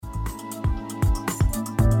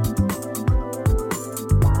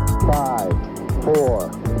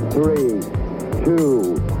3,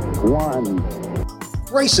 2,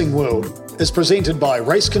 1. Racing World is presented by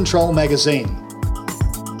Race Control Magazine.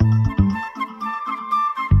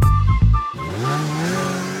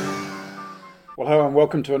 Well, hello and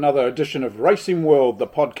welcome to another edition of Racing World, the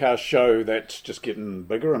podcast show that's just getting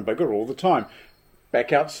bigger and bigger all the time.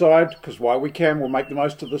 Back outside, because while we can, we'll make the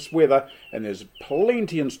most of this weather, and there's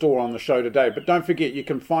plenty in store on the show today. But don't forget, you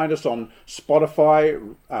can find us on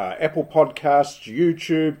Spotify, Apple Podcasts,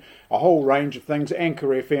 YouTube, a whole range of things, Anchor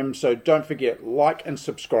FM. So don't forget, like and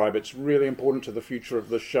subscribe. It's really important to the future of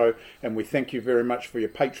this show, and we thank you very much for your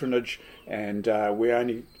patronage. And our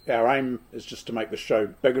aim is just to make the show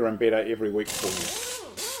bigger and better every week for you.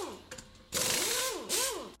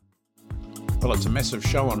 Well, it's a massive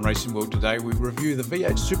show on Racing World today. We review the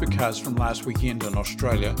V8 supercars from last weekend in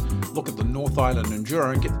Australia, look at the North Island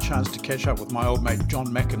Enduro and get the chance to catch up with my old mate John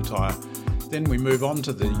McIntyre. Then we move on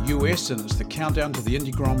to the US and it's the countdown to the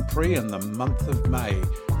Indy Grand Prix in the month of May.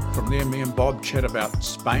 From there, me and Bob chat about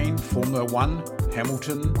Spain, Formula One,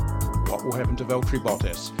 Hamilton, what will happen to Valtteri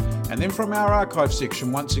Bottas. And then from our archive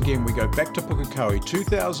section, once again, we go back to Pukekohe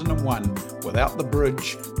 2001. Without the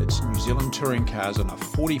bridge, it's New Zealand touring cars in a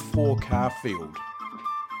 44-car field.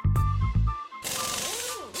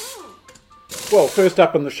 Well, first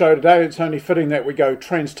up in the show today, it's only fitting that we go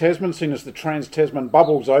Trans-Tasman, seeing as the Trans-Tasman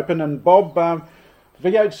bubble's open. And Bob, V8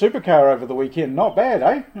 supercar over the weekend, not bad,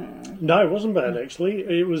 eh? No, it wasn't bad, actually.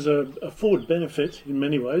 It was a Ford benefit in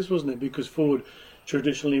many ways, wasn't it? Because Ford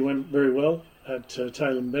traditionally went very well at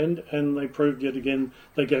Tailem Bend, and they proved yet again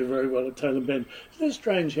they go very well at Tailem Bend. It's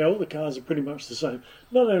strange how all the cars are pretty much the same,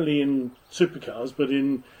 not only in supercars, but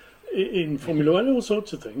in Formula One, all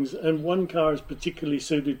sorts of things. And one car is particularly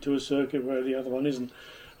suited to a circuit where the other one isn't.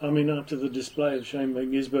 I mean, after the display of Shane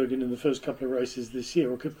Van Gisbergen in the first couple of races this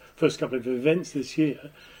year, or first couple of events this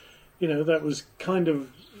year, you know, that was kind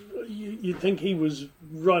of, you'd think he was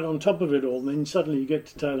right on top of it all, and then suddenly you get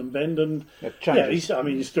to Tailem Bend, and he's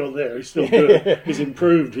still there. He's still good. He's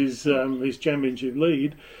improved his championship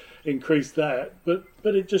lead, increased that, but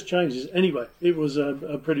it just changes. Anyway, it was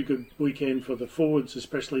a pretty good weekend for the Fords,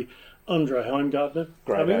 especially Andre Heimgartner.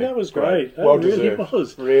 Great, that was great. Well That really deserved.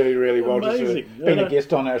 was. Really well Amazing. deserved. Been a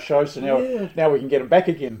guest on our show, so now we can get him back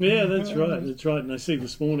again. Yeah, that's right. And I see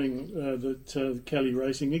this morning that Kelly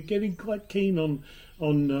Racing are getting quite keen on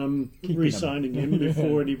re-signing him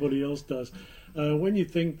before anybody else does. When you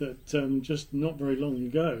think that just not very long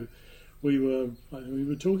ago, we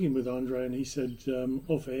were talking with Andre, and he said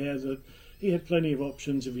off air that he had plenty of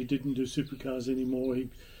options if he didn't do supercars anymore. He's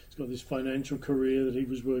got this financial career that he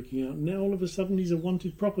was working out. Now all of a sudden he's a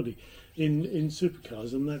wanted property in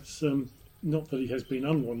supercars, and that's not that he has been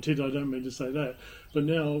unwanted. I don't mean to say that, but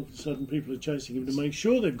now all of a sudden people are chasing him to make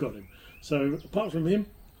sure they've got him. So apart from him,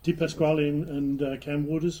 Di Pasquale and Cam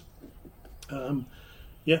Waters,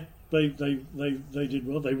 they did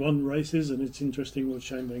well. They won races, and it's interesting what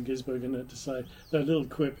Shane Van Gisbergen had to say. That little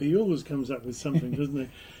quip, he always comes up with something, doesn't he?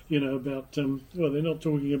 You know, about, they're not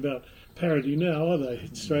talking about parity now, are they?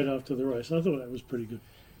 It's straight after the race. I thought that was pretty good.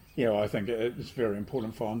 Yeah, well, I think it's very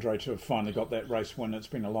important for Andre to have finally got that race win. It's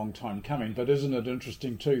been a long time coming, but isn't it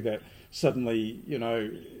interesting too that suddenly, you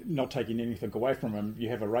know, not taking anything away from him, you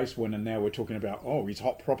have a race win, and now we're talking about, he's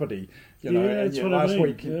hot property. You know, that's what last I mean.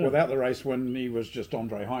 week without the race win, he was just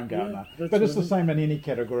Andre Heimgartner. But it's the same in any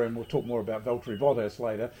category, and we'll talk more about Valtteri Bottas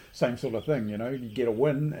later. Same sort of thing, you know, you get a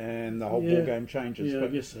win, and the whole ball game changes. Yeah, I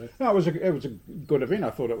guess so. No, it was a good event. I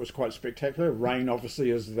thought it was quite spectacular. Rain obviously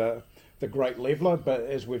is the great leveller, but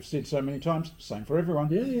as we've said so many times, same for everyone.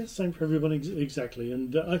 Yeah, same for everyone, exactly.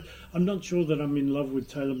 And I'm not sure that I'm in love with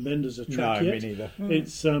Tailem Bend as a track yet. No, me neither.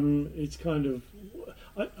 It's kind of,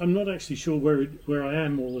 I'm not actually sure where I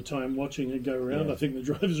am all the time watching it go around. Yeah. I think the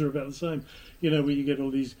drivers are about the same. You know, where you get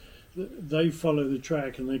all these, they follow the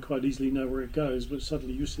track and they quite easily know where it goes, but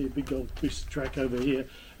suddenly you see a big old piece of track over here,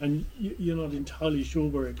 and you're not entirely sure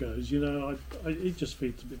where it goes. You know, it just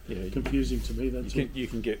feels a bit confusing to me. You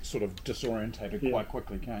can get sort of disorientated quite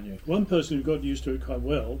quickly, can't you? One person who got used to it quite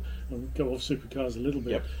well, I'll go off supercars a little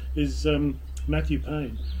bit, is Matthew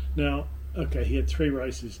Payne. Now, okay, he had 3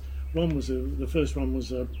 races. The first one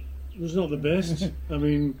was not the best. I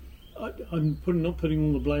mean, I'm not putting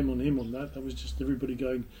all the blame on him on that. That was just everybody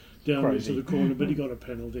going down into the corner, but he got a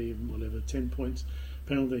penalty, whatever, 10 points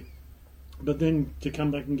penalty. But then to come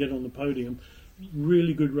back and get on the podium,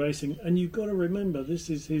 really good racing. And you've got to remember, this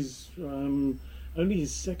is his only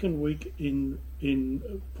his second week in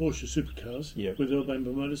Porsche supercars with Urban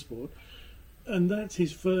Motorsport, and that's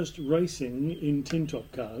his first racing in tin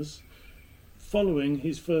top cars, following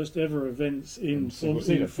his first ever events in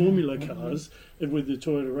Formula cars with the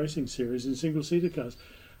Toyota Racing Series in single seater cars.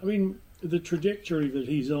 I mean, the trajectory that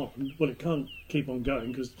he's on, well, it can't keep on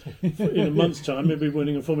going because in a month's time he'll be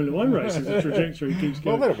winning a Formula One race if the trajectory keeps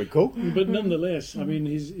going. Well, that'll be cool. But nonetheless, I mean,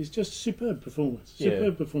 he's just superb performance.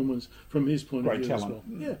 Superb performance from his point of view talent. as well.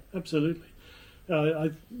 Yeah, absolutely.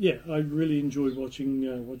 I really enjoyed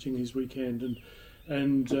watching his weekend,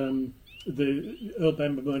 and the Earl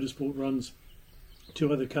Bamber Motorsport runs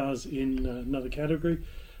 2 other cars in another category.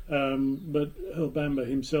 But Earl Bamber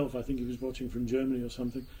himself, I think he was watching from Germany or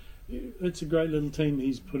something. It's a great little team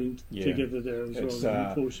he's putting together there as well.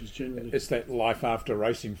 And Porsches generally. It's that life after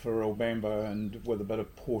racing for Earl Bamber, and with a bit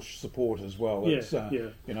of Porsche support as well. It's,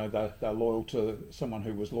 you know, they're loyal to someone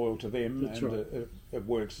who was loyal to them. That's and right. It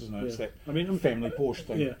works, isn't it? It's that I'm family Porsche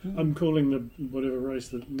thing. Yeah, I'm calling the whatever race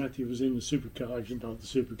that Matthew was in the Super Cup. Actually, not the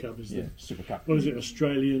Super Cup. Is the Super Cup. What is it?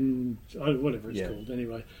 Australian, whatever it's called.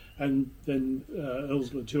 Anyway, and then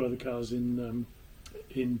Earl's got 2 other cars in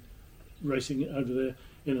racing over there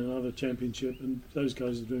in another championship, and those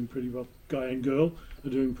guys are doing pretty well. Guy and girl are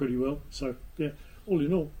doing pretty well. So yeah, all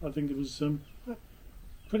in all, I think it was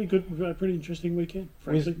pretty good, pretty interesting weekend.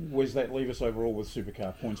 Frankly, Where's that leave us overall with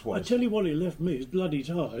Supercar points wise? I tell you what, it left me is bloody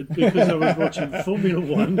tired because I was watching Formula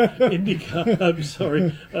One, IndyCar,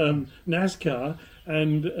 NASCAR,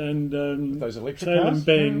 and those electric Salem cars.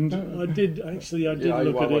 Bend. I did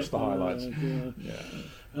look at watched it. the highlights.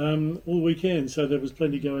 All weekend, so there was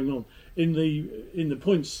plenty going on in the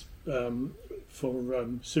points for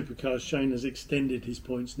Supercars. Shane has extended his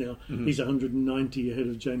points now. He's 190 ahead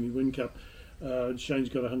of Jamie Whincup. Shane's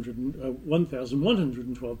got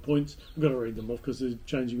 1,112 points. I've got to read them off because they're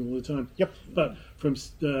changing all the time. Yep. But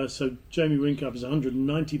so Jamie Whincup is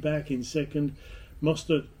 190 back in second,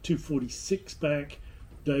 Moster 246 back,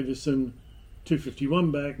 Davison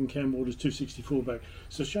 251 back, and Cam Waters 264 back.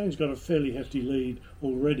 So Shane's got a fairly hefty lead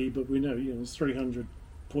already, but we know it's 300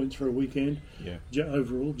 points for a weekend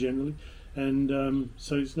overall generally. And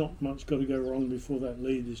so it's not much got to go wrong before that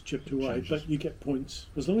lead is chipped away. Changes. But you get points.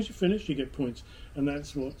 As long as you finish, you get points. And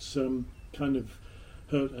that's what's kind of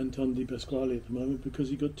hurt Anton Di Pasquale at the moment, because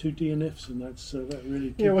he got 2 DNFs, and that's that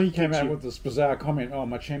really... Yeah, well, he came out with this bizarre comment,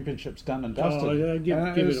 my championship's done and dusted. Oh, yeah,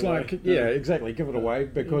 give it away. Exactly, give it away,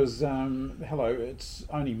 because, it's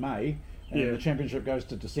only May, and the championship goes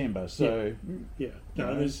to December, so...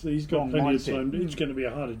 he's got plenty of time. It's going to be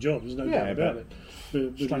a harder job, there's no doubt about it.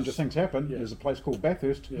 But stranger things happen. There's a place called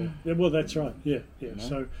Bathurst. Yeah, well, that's right. Yeah.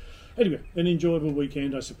 So, anyway, an enjoyable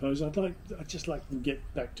weekend, I suppose. I'd just like to get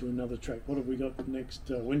back to another track. What have we got next?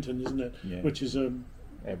 Winton, isn't it? Yeah. Which is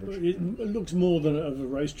average. It looks more of a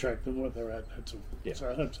racetrack than what they're at. That's all. Yeah. So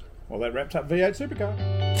I hope so. Well, that wraps up V8 Supercar.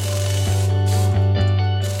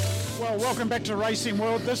 Well, welcome back to Racing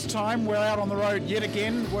World. This time we're out on the road yet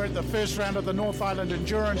again. We're at the first round of the North Island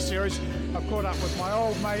Endurance Series. I've caught up with my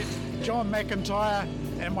old mate John McIntyre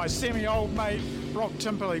and my semi-old mate Brock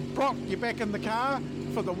Timperley. Brock, you're back in the car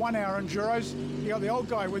for the 1 hour Enduros. You got the old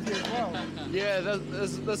guy with you as well. Yeah,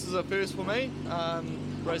 this is a first for me,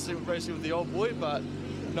 racing with the old boy, but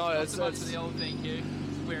no, it's the old thank you.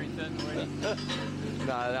 It's wearing thin already.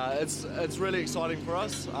 No, it's really exciting for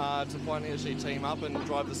us to finally actually team up and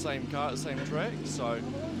drive the same car at the same track. So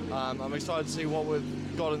I'm excited to see what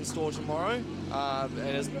we've got in store tomorrow, and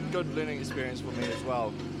it's a good learning experience for me as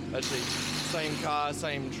well. Actually, same car,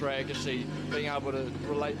 same track, actually being able to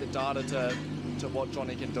relate the data to what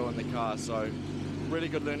Johnny can do in the car. So really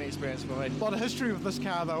good learning experience for me. A lot of history with this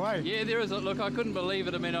car though, eh? Yeah, there is. Look, I couldn't believe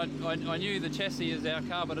it. I mean, I knew the chassis is our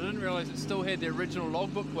car, but I didn't realise it still had the original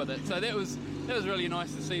logbook with it. So that was really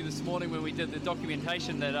nice to see this morning when we did the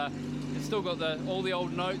documentation, that it's still got all the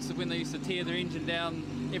old notes of when they used to tear their engine down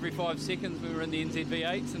every 5 seconds. We were in the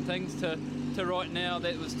NZV8s and things to right now.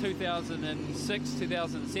 That was 2006,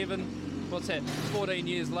 2007. What's that? 14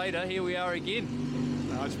 years later, here we are again.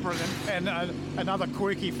 It's brilliant. And another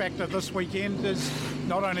quirky factor this weekend is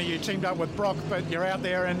not only you teamed up with Brock, but you're out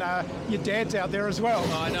there and your dad's out there as well.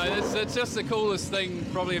 I know, it's just the coolest thing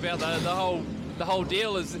probably about the whole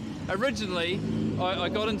deal is originally I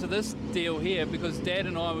got into this deal here because Dad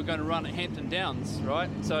and I were going to run at Hampton Downs, right?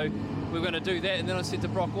 So we were going to do that, and then I said to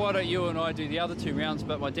Brock, why don't you and I do the other 2 rounds,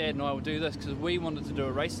 but my dad and I will do this, because we wanted to do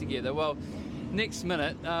a race together. Well, next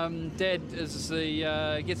minute, Dad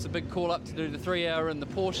gets a big call up to do the 3 hour in the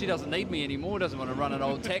Porsche. He doesn't need me anymore, doesn't want to run an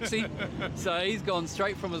old taxi. So he's gone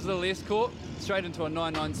straight from his little Escort straight into a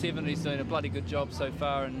 997. He's doing a bloody good job so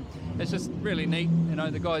far, and it's just really neat. You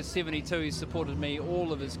know, the guy's 72, he's supported me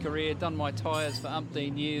all of his career, done my tyres for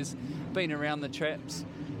umpteen years, been around the traps,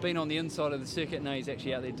 been on the inside of the circuit. Now he's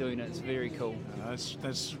actually out there doing it. It's very cool.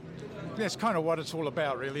 That's that's kind of what it's all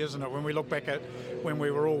about, really, isn't it? When we look back at when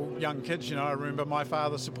we were all young kids, you know, I remember my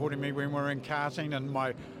father supporting me when we were in karting and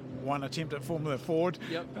my one attempt at Formula Ford.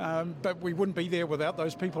 Yep. But we wouldn't be there without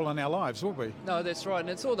those people in our lives, would we? No, that's right, and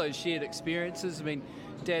it's all those shared experiences. I mean,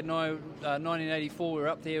 Dad and I, 1984, we were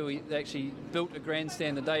up there. We actually built a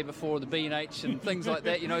grandstand the day before the B&H and things like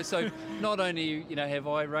that. You know, so not only have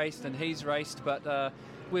I raced and he's raced, but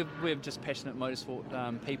we're just passionate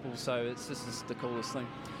motorsport people. So this is the coolest thing.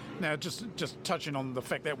 Now, just touching on the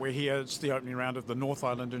fact that we're here, it's the opening round of the North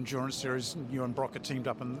Island Endurance Series. You and Brock are teamed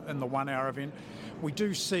up in the 1 hour event. We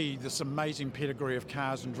do see this amazing pedigree of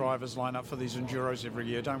cars and drivers line up for these Enduros every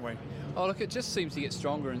year, don't we? Oh, look, it just seems to get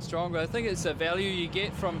stronger and stronger. I think it's a value you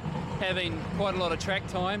get from having quite a lot of track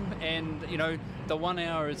time, and, the 1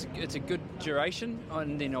 hour it's a good duration,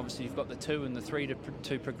 and then obviously you've got the 2 and the 3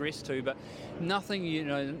 to progress to, but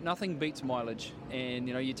nothing beats mileage. And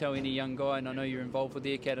you tell any young guy, and I know you're involved with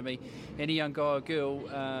the academy, any young guy or girl,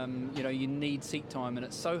 you need seat time, and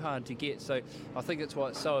it's so hard to get. So I think that's why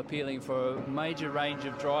it's so appealing for a major range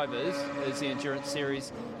of drivers. Is the endurance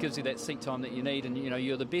series gives you that seat time that you need, and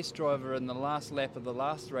you're the best driver in the last lap of the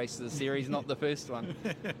last race of the series, not the first one.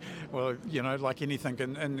 Well, like anything,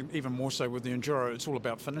 and even more so with the enduro, it's all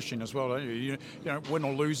about finishing as well, don't you? Win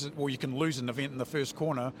or lose, or you can lose an event in the first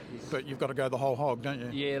corner, but you've got to go the whole hog, don't you?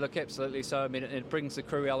 Yeah, look, absolutely. So I mean, it brings the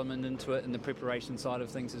crew element into it and the preparation side of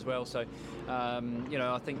things as well. So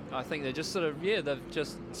I think they just they've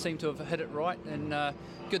just seemed to have hit it right, and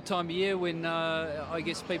good time of year when I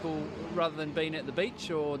guess people, rather than being at the beach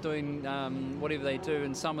or doing whatever they do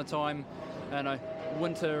in summertime,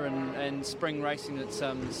 winter and spring racing, it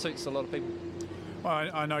suits a lot of people.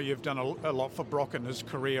 Well, I know you've done a lot for Brock in his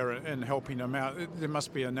career in helping him out. There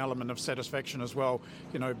must be an element of satisfaction as well,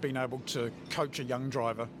 being able to coach a young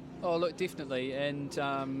driver. Oh, look, definitely. And,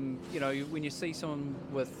 when you see someone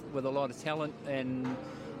with a lot of talent and,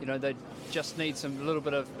 they just need a little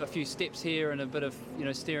bit of a few steps here and a bit of,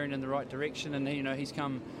 steering in the right direction. And, he's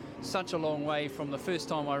come such a long way from the first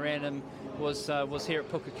time I ran him was here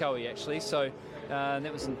at Pukekohe, actually. So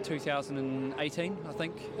that was in 2018, I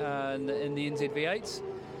think, in the NZV8s.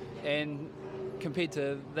 And compared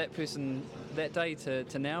to that person that day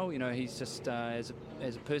to now, he's just as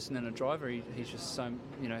a person and a driver, he's just so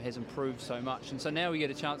has improved so much. And so now we get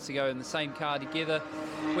a chance to go in the same car together.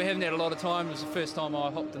 We haven't had a lot of time. It was the first time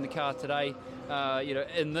I hopped in the car today,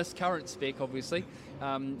 in this current spec, obviously.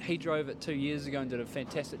 He drove it 2 years ago and did a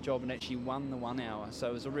fantastic job and actually won the 1 hour. So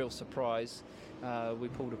it was a real surprise. We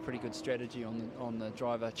pulled a pretty good strategy on the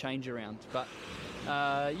driver change around. But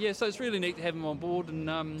so it's really neat to have him on board, and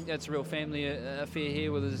it's a real family affair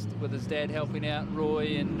here with his dad helping out,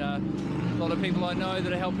 Roy, and a lot of people I know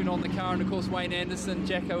that are helping on the car, and of course Wayne Anderson,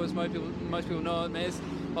 Jacko, as most people know him as.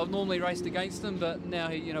 I've normally raced against him, but now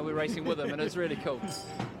we're racing with him, and it's really cool.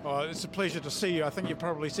 Well, it's a pleasure to see you. I think you've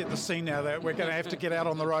probably set the scene now that we're going to have to get out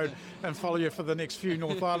on the road and follow you for the next few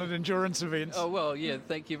North Island endurance events. Oh, well, yeah,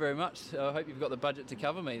 thank you very much. I hope you've got the budget to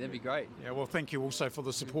cover me. That'd be great. Yeah, well, thank you also for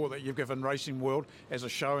the support that you've given Racing World as a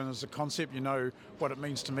show and as a concept. You know what it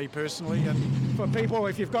means to me personally. And for people,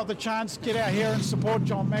 if you've got the chance, get out here and support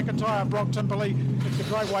John McIntyre and Brock Timperley. It's a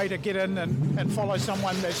great way to get in and follow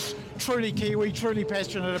someone that's truly Kiwi, truly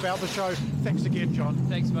passionate about the show. Thanks again, John.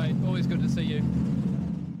 Thanks, mate. Always good to see you.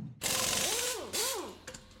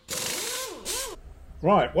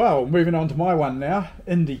 Right, well, moving on to my one now,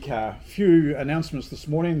 IndyCar. Few announcements this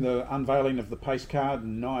morning, the unveiling of the pace car,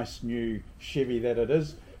 nice new Chevy that it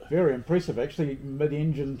is. Very impressive, actually,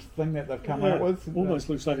 mid-engine thing that they've come out with. Almost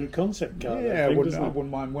looks like a concept car. Yeah, I wouldn't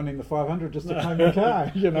mind winning the 500 just to claim the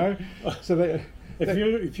car, So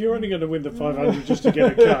if you're only going to win the 500 just to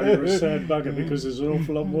get a car, you're a sad bugger, because there's an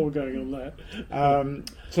awful lot more going on that.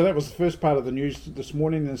 So that was the first part of the news this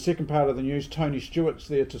morning. And the second part of the news, Tony Stewart's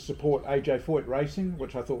there to support AJ Foyt Racing,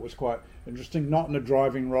 which I thought was quite interesting. Not in a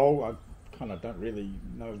driving role. I kind of don't really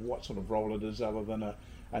know what sort of role it is other than a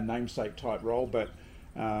namesake type role, but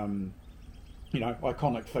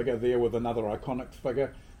iconic figure there with another iconic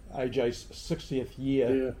figure. AJ's 60th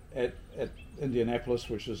year at Indianapolis,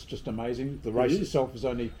 which is just amazing. The race itself is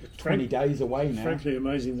only 20 days away now. Frankly,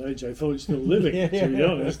 amazing that AJ Foyt's still living, to be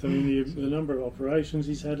honest. I mean, the number of operations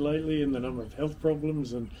he's had lately and the number of health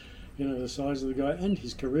problems and, the size of the guy and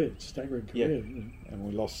his career, staggering career. Yeah. And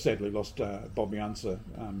we sadly lost Bobby Unser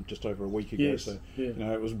just over a week ago. Yes. So,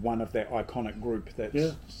 it was one of that iconic group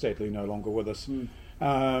that's sadly no longer with us.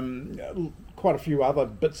 Quite a few other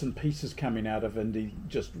bits and pieces coming out of Indy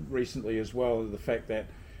just recently as well. The fact that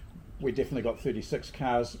we definitely got 36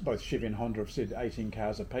 cars, both Chevy and Honda have said 18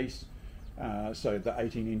 cars apiece. So the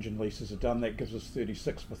 18 engine leases are done. That gives us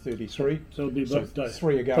 36 for 33. So it'll be bump day.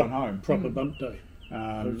 3 are going home. Proper bump day.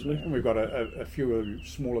 And we've got a few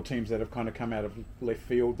smaller teams that have kind of come out of left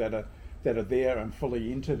field that are there and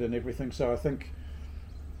fully entered and everything. So I think,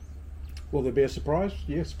 will there be a surprise?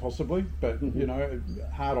 Yes, possibly. But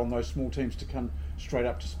hard on those small teams to come straight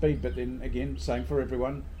up to speed. But then again, same for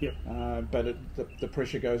everyone. Yep. But the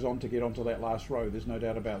pressure goes on to get onto that last row. There's no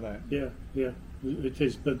doubt about that. Yeah, it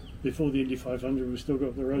is. But before the Indy 500, we've still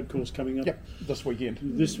got the road course coming up. Yep, this weekend.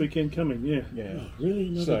 This weekend coming, yeah. Yeah. Oh, really?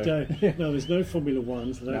 Another day? No, there's no Formula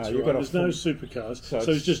One, so that's right. There's no supercars, so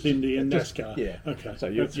it's just Indy and NASCAR. Yeah. Okay. So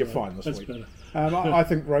you're right. fine this that's week. Better. I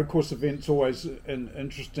think road course events always an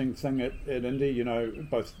interesting thing at Indy.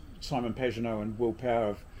 Both Simon Pagenaud and Will Power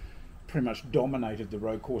have pretty much dominated the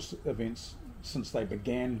road course events since they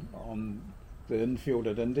began on the infield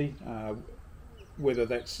at Indy. Whether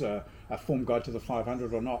that's a form guide to the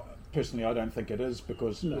 500 or not, personally, I don't think it is,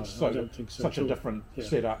 because it's such a different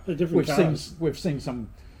setup. We've seen some,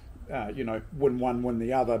 win one, win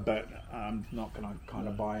the other, but I'm not going to kind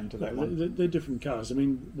of buy into that one. They're different cars. I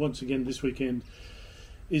mean, once again, this weekend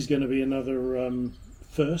is going to be another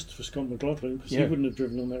first for Scott McLaughlin, because he wouldn't have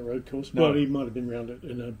driven on that road course. No. Well, he might have been around it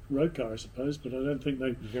in a road car, I suppose, but I don't think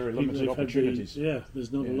very limited opportunities.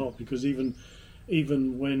 There's not a lot, because even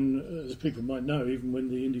when, as people might know, even when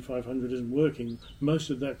the Indy 500 isn't working, most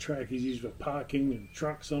of that track is used for parking and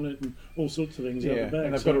trucks on it and all sorts of things out the back.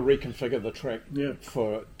 And they've got to reconfigure the track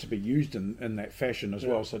for to be used in that fashion as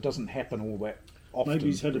well, so it doesn't happen all that often. Maybe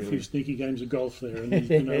he's had a few sneaky games of golf there and he's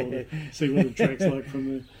been able to see what the track's like from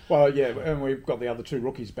there. Well, yeah, and we've got the other two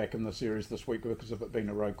rookies back in the series this week because of it being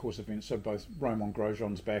a road course event. So both Romain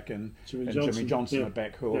Grosjean's back and Jimmy Johnson are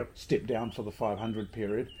back, who will step down for the 500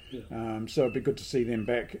 period. So it'd be good to see them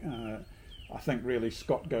back. I think really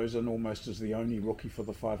Scott goes in almost as the only rookie for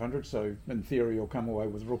the 500. So in theory, he'll come away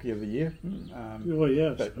with Rookie of the Year. I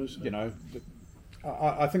suppose so.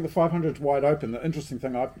 I think the 500 is wide open. The interesting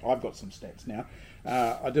thing, I've got some stats now.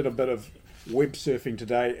 I did a bit of web surfing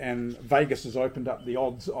today, and Vegas has opened up the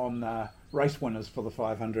odds on race winners for the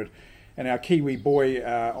 500. And our Kiwi boy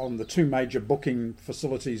on the two major booking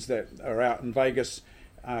facilities that are out in Vegas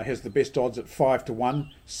has the best odds at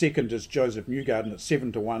 5-1. Second is Joseph Newgarden at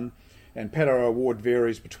 7-1. And Pato Award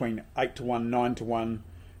varies between 8-1, 9-1.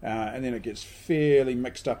 And then it gets fairly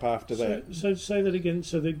mixed up after that. So say that again.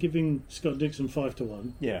 So they're giving Scott Dixon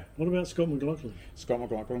 5-1. Yeah. What about Scott McLaughlin? Scott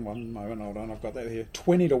McLaughlin, one moment, hold on, I've got that here.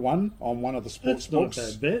 20-1 on one of the sports books. That's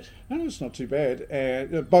not a bad bet. No, it's not too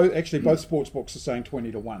bad. Both sports books are saying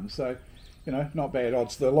 20-1. So, not bad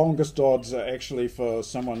odds. The longest odds are actually for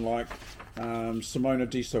someone like Simona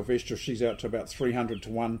Di Silvestro. She's out to about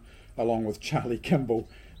 300-1, along with Charlie Kimball.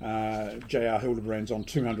 J.R. Hildebrand's on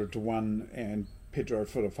 200-1, and Pedro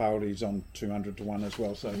Fittipaldi's on 200-1 as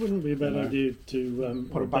well. So it wouldn't be a bad idea to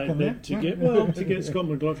put a buck in there to get Scott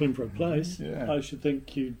McLaughlin for a place. Yeah. I should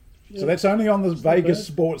think you'd. So that's only on the Vegas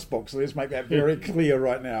sports book. So let's make that very clear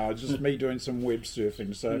right now. It's just me doing some web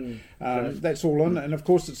surfing. So that's all in. And of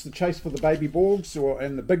course, it's the chase for the baby Borgs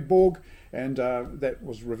and the big Borg, and that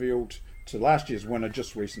was revealed to last year's winner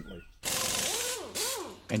just recently.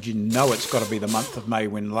 And it's got to be the month of May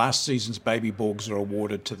when last season's baby Borgs are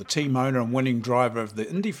awarded to the team owner and winning driver of the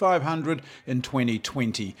Indy 500 in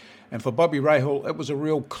 2020. And for Bobby Rahal, it was a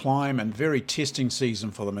real climb and very testing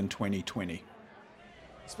season for them in 2020.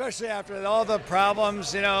 Especially after all the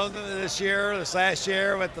problems, this last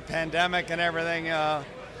year with the pandemic and everything,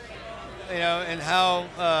 and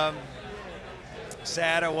how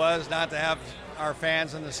sad it was not to have our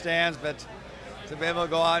fans in the stands, but to be able to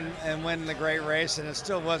go out and win the great race, and it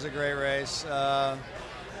still was a great race,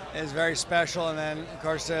 is very special. And then, of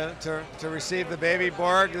course, to receive the baby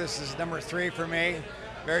Borg, this is number 3 for me,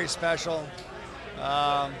 very special.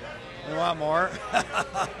 We want more,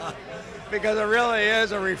 because it really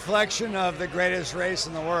is a reflection of the greatest race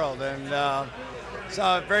in the world. And so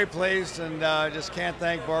I'm very pleased, and just can't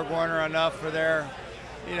thank Borg Warner enough for their,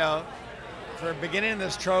 for beginning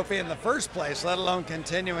this trophy in the first place, let alone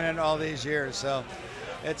continuing it all these years. So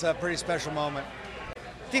it's a pretty special moment.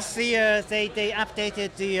 This year they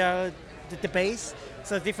updated the base,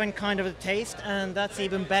 so different kind of taste, and that's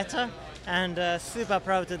even better. And super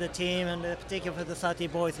proud of the team, and particularly for the Saudi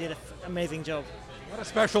boys, did an amazing job. What a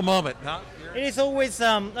special moment, huh? It is always,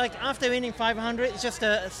 like after winning 500, it's just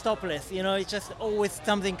a stopless, it's just always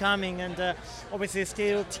something coming, and obviously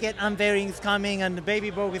still ticket unveiling is coming, and the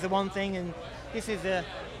baby Borg is the one thing, and this is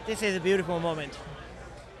a beautiful moment.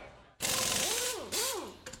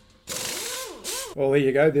 Well, there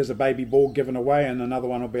you go. There's a baby Borg given away, and another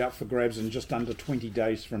one will be up for grabs in just under 20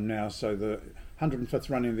 days from now. So the 105th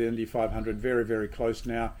running of the Indy 500, very, very close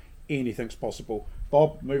now. Anything's possible.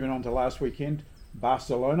 Bob, moving on to last weekend,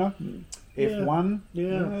 Barcelona, F1.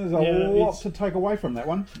 There's a lot to take away from that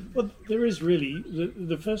one. Well, there is really.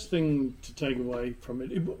 The first thing to take away from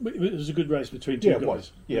it, it was a good race between two guys. It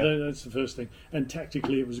was. Yeah. That's the first thing. And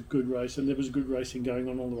tactically, it was a good race, and there was good racing going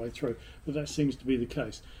on all the way through. But that seems to be the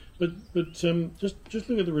case. But just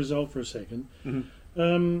look at the result for a second.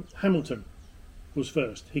 Hamilton was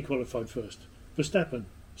first. He qualified first. Verstappen,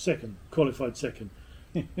 second, qualified second.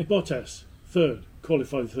 Bottas, third,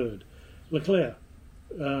 qualified third. Leclerc,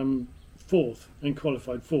 fourth, and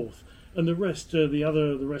qualified fourth. And the rest of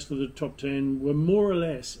the top 10 were more or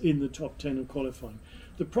less in the top 10 of qualifying.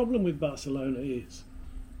 The problem with Barcelona is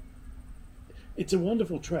it's a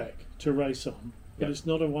wonderful track to race on, but it's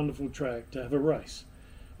not a wonderful track to have a race.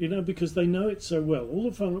 You know, because they know it so well. All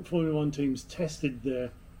the Formula One teams tested there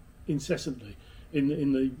incessantly in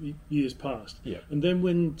the years past. Yeah. And then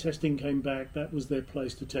when testing came back, that was their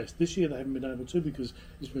place to test. This year they haven't been able to because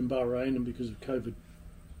it's been Bahrain and because of COVID.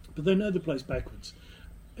 But they know the place backwards.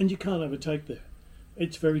 And you can't overtake there.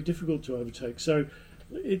 It's very difficult to overtake. So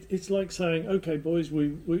it's like saying, okay, boys, we're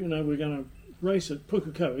going to race at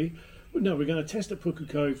Pukekohe. No, we're going to test at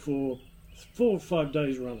Pukekohe for 4 or 5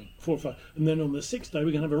 days running, 4 or 5, and then on the 6th day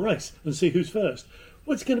we're going to have a race and see who's first.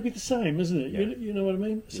 Well, it's going to be the same, isn't it? Yeah. You know what I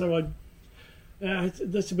mean? Yeah. So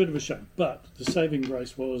that's a bit of a shame. But the saving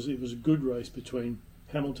grace was it was a good race between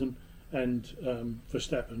Hamilton and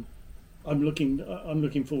Verstappen. I'm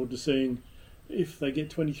looking forward to seeing if they get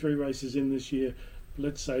 23 races in this year.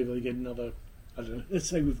 Let's say they get another. I don't know. Let's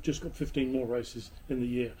say we've just got 15 more races in the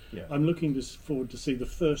year. Yeah. I'm looking forward to see the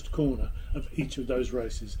first corner of each of those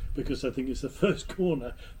races because I think it's the first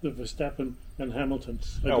corner that Verstappen and Hamilton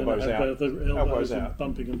are going to have the elbows and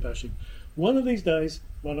bumping and bashing. One of these days,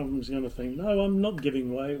 one of them's going to think, no, I'm not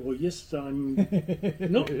giving way, or yes, I'm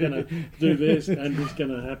not going to do this, and it's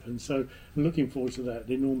going to happen. So I'm looking forward to that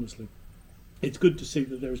enormously. It's good to see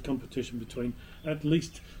that there is competition between at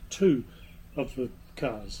least two of the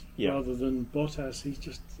cars, rather than Bottas.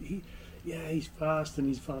 He's fast and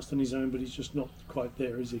he's fast on his own, but he's just not quite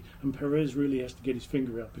there, is he? And Perez really has to get his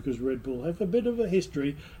finger out because Red Bull have a bit of a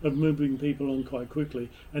history of moving people on quite quickly.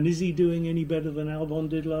 And is he doing any better than Albon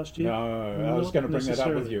did last year? No, I was going to bring that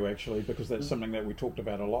up with you actually because that's something that we talked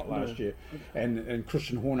about a lot last year. And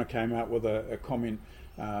Christian Horner came out with a comment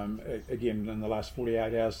again in the last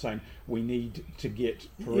 48 hours saying we need to get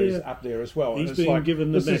Perez up there as well. He's being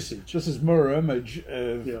given the message. This is mirror image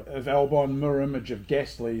of Albon, mirror image of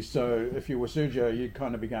Gasly. So if you were Sergio, you'd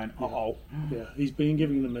kind of be going, Yeah, he's being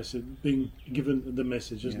given the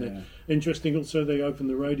message, isn't it? Interesting. Also, they opened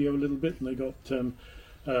the radio a little bit and they got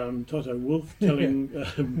Toto Wolff telling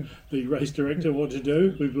the race director what to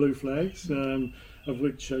do with blue flags, of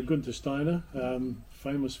which Gunther Steiner,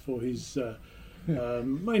 famous for his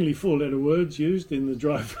mainly 4-letter words used in the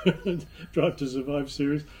Drive to Survive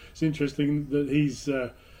series. It's interesting that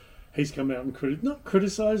he's come out and not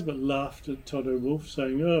criticised but laughed at Toto Wolff,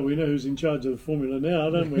 saying, "Oh, we know who's in charge of the formula now,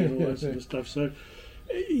 don't we?" and all that sort of stuff. So,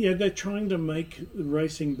 yeah, they're trying to make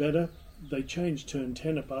racing better. They changed turn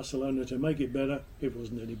 10 at Barcelona to make it better. It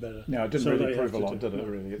wasn't any better. No, it didn't really prove a lot, did it,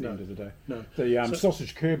 really, at the end of the day? No. The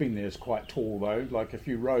sausage curbing there is quite tall, though. Like, if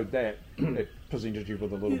you rode that, it presented you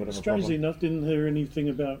with a little bit of a problem. Strangely enough, didn't hear anything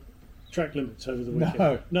about track limits over the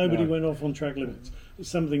weekend. Nobody went off on track limits.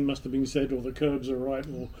 Something must have been said, or the curbs are right,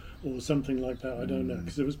 or something like that. I don't know,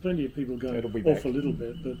 because there was plenty of people going off a little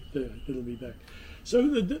bit, but it'll be back. So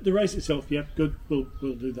the race itself, good, we'll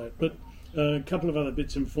do that. But a couple of other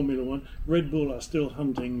bits in Formula One. Red Bull are still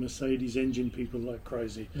hunting Mercedes engine people like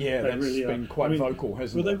crazy. Yeah, that's really been quite vocal,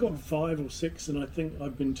 hasn't it? Well, they've got 5 or 6, and I think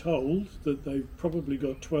I've been told that they've probably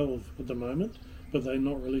got 12 at the moment, but they're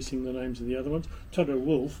not releasing the names of the other ones. Toto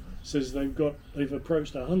Wolff says they've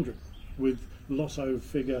approached 100 with Lotto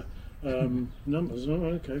figure numbers. Oh,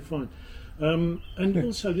 okay, fine. And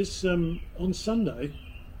also this on Sunday,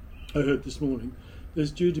 I heard this morning,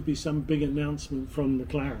 there's due to be some big announcement from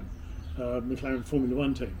McLaren Formula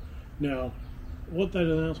One team. Now, what that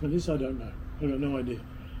announcement is, I don't know. I've got no idea.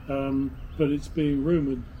 But it's being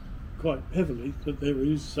rumoured quite heavily that there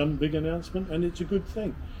is some big announcement, and it's a good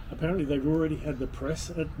thing. Apparently, they've already had the press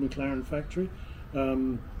at McLaren factory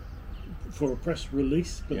for a press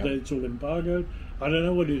release, but it's all embargoed. I don't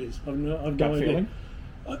know what it is. I've no idea.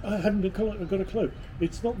 I haven't got a clue.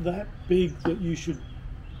 It's not that big that you should.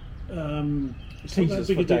 Teasers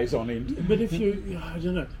for days on end. But if I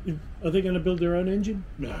don't know, are they going to build their own engine?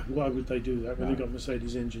 No. Why would they do that when they've got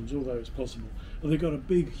Mercedes engines, although it's possible? Have they got a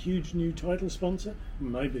big, huge new title sponsor?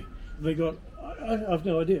 Maybe. Have they got, I've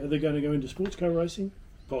no idea. Are they going to go into sports car racing?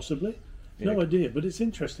 Possibly. No idea, but it's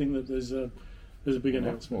interesting that there's a big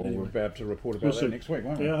announcement. Well, anyway. we'll be able to report about that next week,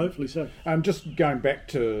 won't we? Yeah, hopefully so. Just going back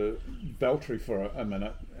to Valtteri for a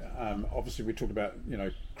minute. Obviously, we talked about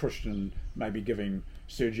Christian maybe giving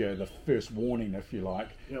Sergio the first warning, if you like.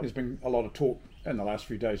 Yep. There's been a lot of talk in the last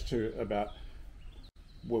few days too about,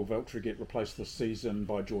 will Valtteri get replaced this season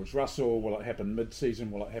by George Russell? Will it happen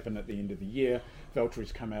mid-season? Will it happen at the end of the year?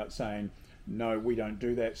 Valtteri's come out saying, no, we don't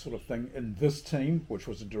do that sort of thing in this team, which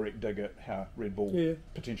was a direct dig at how Red Bull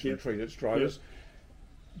potentially treat its drivers.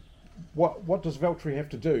 What does Valtteri have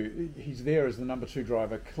to do? He's there as the number 2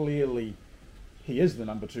 driver. Clearly, he is the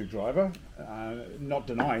number 2 driver. Not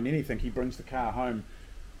denying anything, he brings the car home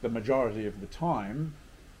the majority of the time.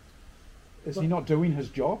 Is he not doing his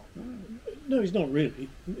job? No, he's not really.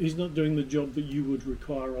 He's not doing the job that you would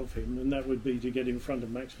require of him, and that would be to get in front of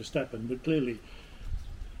Max Verstappen. But clearly,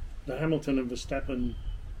 the Hamilton and Verstappen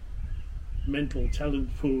mental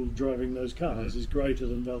talent pool driving those cars is greater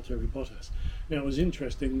than Valtteri Bottas. Now, it was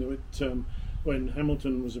interesting that when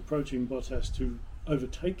Hamilton was approaching Bottas to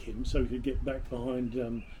overtake him so he could get back behind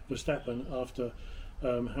Verstappen after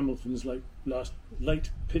Hamilton's late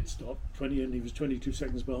pit stop, and he was 22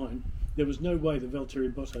 seconds behind, there was no way that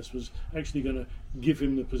Valtteri Bottas was actually going to give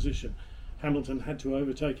him the position. Hamilton had to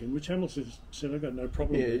overtake him, which Hamilton said, I've got no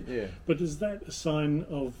problem with. Yeah. But is that a sign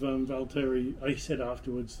of Valtteri? He said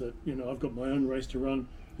afterwards that, I've got my own race to run,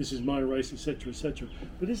 this is my race, etc., etc.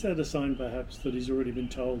 But is that a sign perhaps that he's already been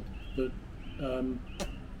told that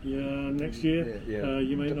next year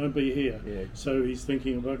you may not be here? Yeah. So he's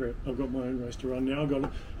thinking, I've got my own race to run now.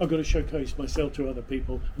 I've got to showcase myself to other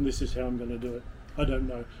people, and this is how I'm going to do it. I don't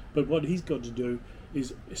know. But what he's got to do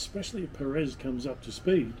is, especially if Perez comes up to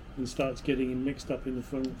speed and starts getting him mixed up in the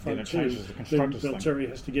front two, then Valtteri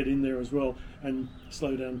has to get in there as well and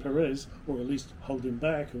slow down Perez, or at least hold him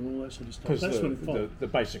back and all that sort of stuff. Because the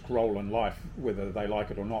basic role in life, whether they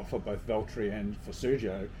like it or not, for both Valtteri and for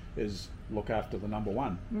Sergio, is look after the number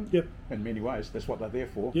 1. Yep. In many ways, that's what they're there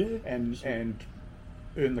for. Yeah. And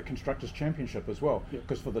earn the Constructors' Championship as well.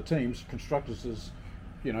 Because for the teams, Constructors is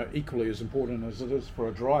equally as important as it is for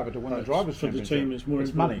a driver to win the Drivers' Championship. For the team, it's more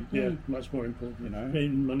important. Money. Yeah, much more important.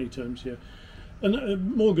 In money terms,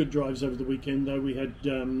 And more good drives over the weekend, though. We had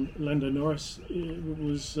Lando Norris. It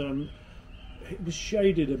was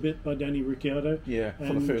shaded a bit by Danny Ricciardo. Yeah,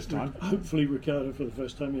 for the first time. Hopefully Ricciardo for the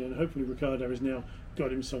first time, and hopefully Ricciardo has now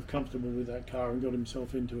got himself comfortable with that car and got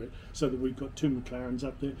himself into it, so that we've got 2 McLarens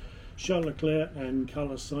up there. Charles Leclerc and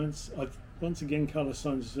Carlos Sainz. Once again, Carlos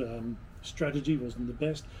Sainz strategy wasn't the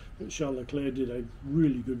best, but Charles Leclerc did a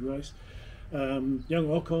really good race. Young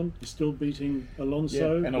Ocon is still beating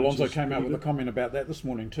Alonso. Yeah, and Alonso came out with a comment about that this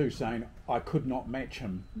morning too, saying, I could not match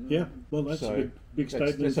him. Yeah, well, that's a big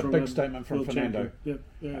statement. That's a big statement from Fernando.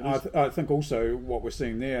 Yeah, I think also what we're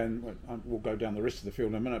seeing there, and we'll go down the rest of the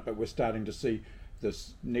field in a minute, but we're starting to see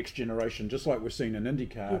this next generation, just like we've seen in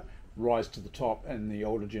IndyCar, rise to the top, and the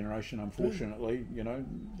older generation, unfortunately,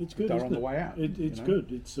 it's good, they're on the way out. It's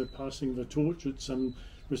good. It's passing the torch at some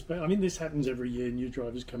respect. I mean, this happens every year. New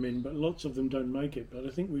drivers come in, but lots of them don't make it. But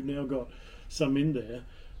I think we've now got some in there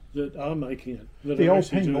that are making it. The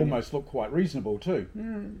Alpine almost looked quite reasonable too,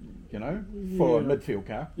 for a midfield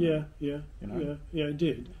car. Yeah, it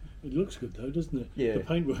did. It looks good though, doesn't it? Yeah. The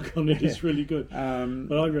paintwork on it is really good.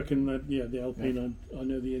 But I reckon that the Alpine. I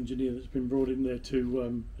know the engineer that's been brought in there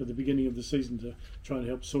to at the beginning of the season to try and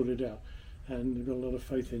help sort it out, and I've got a lot of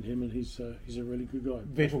faith in him, and he's a really good guy.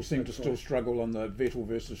 Vettel seemed to still struggle on the Vettel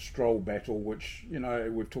versus Stroll battle, which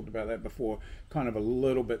we've talked about that before. Kind of a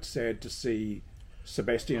little bit sad to see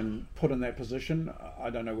Sebastian put in that position.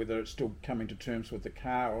 I don't know whether it's still coming to terms with the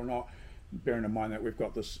car or not, bearing in mind that we've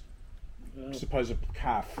got this supposed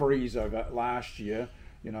car freeze over last year,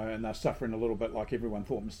 and they're suffering a little bit like everyone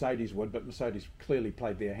thought Mercedes would, but Mercedes clearly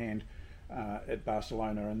played their hand at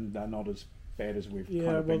Barcelona, and they're not as bad as we've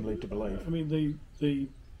kind of been led to believe. I mean,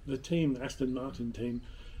 the team, the Aston Martin team,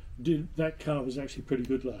 that car was actually pretty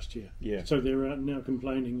good last year. Yeah. So they're out now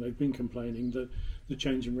complaining. They've been complaining that the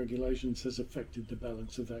change in regulations has affected the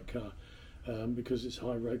balance of that car because it's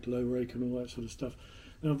high rake, low rake, and all that sort of stuff.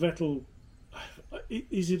 Now Vettel.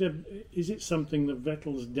 Is it something that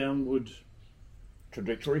Vettel's downward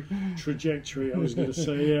trajectory? I was going to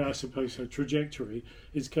say, I suppose so. Trajectory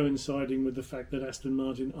is coinciding with the fact that Aston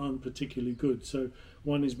Martin aren't particularly good, so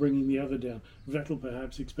one is bringing the other down. Vettel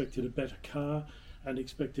perhaps expected a better car and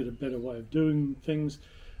expected a better way of doing things.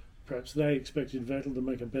 Perhaps they expected Vettel to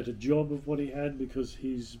make a better job of what he had because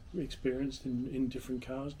he's experienced in different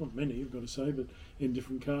cars. Not many, I've got to say, but in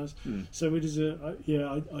different cars. So it is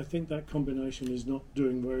I think that combination is not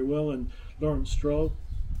doing very well. And Lawrence Stroll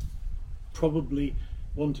probably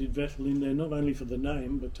wanted Vettel in there not only for the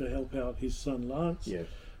name but to help out his son Lance. Yeah.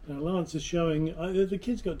 Now Lance is showing the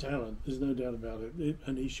kid's got talent. There's no doubt about it,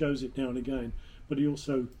 and he shows it now and again. But he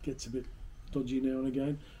also gets a bit dodgy now and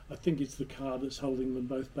again. I think it's the car that's holding them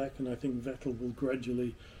both back, and I think Vettel will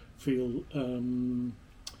gradually feel.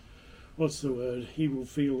 What's the word? He will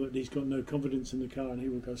feel that he's got no confidence in the car and he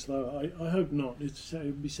will go slower. I hope not. It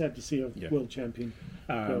would be sad to see a world champion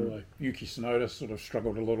go away. Yuki Tsunoda sort of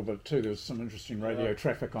struggled a little bit too. There was some interesting radio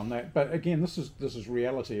traffic on that. But again, this is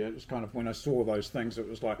reality. It was kind of, when I saw those things, it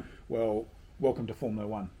was like, well, welcome to Formula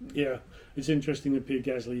One. Yeah, it's interesting that Pierre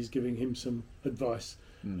Gasly is giving him some advice.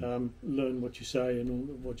 Learn what you say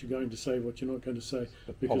and what you're going to say, what you're not going to say.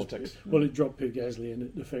 Politics. Well, it dropped Pierre Gasly in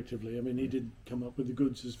it effectively. I mean, he did come up with the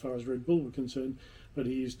goods as far as Red Bull were concerned, but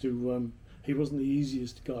he used to. He wasn't the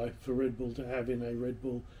easiest guy for Red Bull to have in a Red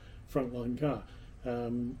Bull frontline car,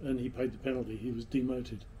 and he paid the penalty. He was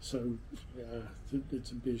demoted. So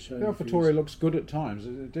it's a bit shame. The AlphaTauri looks good at times.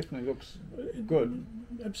 It definitely looks good.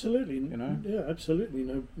 Absolutely, you know. Yeah, absolutely,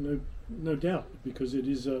 no doubt, because it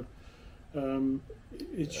is a.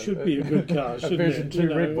 It should be a good car, shouldn't version it?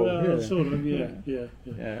 2 Red Bull, sort of,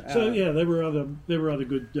 yeah. So there were other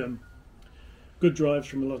good drives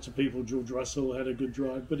from lots of people. George Russell had a good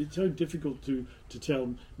drive, but it's so difficult to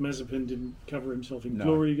tell. Mazepin didn't cover himself in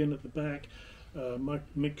glory again at the back.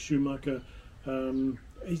 Mick Schumacher,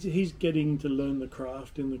 he's getting to learn the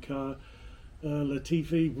craft in the car.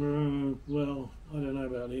 Latifi, well, I don't know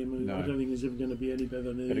about him. No. I don't think he's ever going to be any better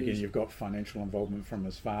than he is. But again, you've got financial involvement from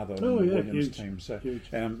his father in the Williams team. So,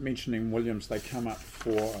 mentioning Williams, they come up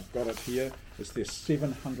for, I've got it here, it's their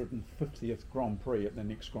 750th Grand Prix at the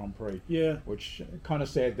next Grand Prix. Yeah. Which kind of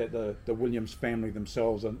sad that the Williams family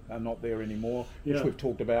themselves are not there anymore, which we've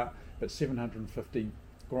talked about. But 750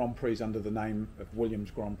 Grand Prix under the name of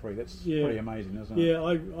Williams Grand Prix, that's pretty amazing, isn't it? Yeah,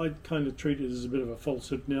 I kind of treat it as a bit of a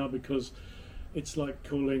falsehood now, because it's like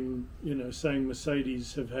calling, saying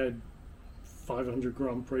Mercedes have had 500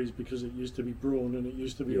 Grand Prix because it used to be Brawn and it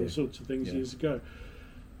used to be all sorts of things years ago.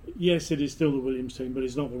 Yes, it is still the Williams team, but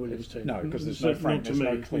it's not the Williams team. No, because there's no frame, there's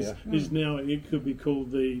no clear. Now it could be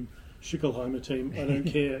called the Schicklheimer team. I don't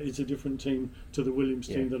care. It's a different team to the Williams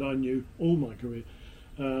team that I knew all my career.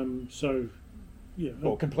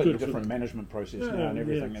 Well, completely different management process now and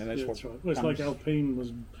everything, and that's what right. Well, it's like Alpine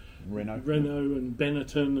was Renault and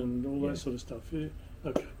Benetton and all that sort of stuff. Yeah,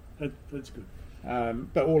 okay, that's good.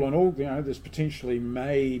 But all in all, there's potentially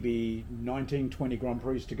maybe 19, 20 Grand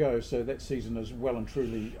Prix to go, so that season is well and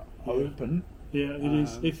truly open. Yeah, it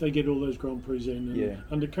is, if they get all those Grand Prix in. And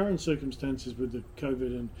under current circumstances with the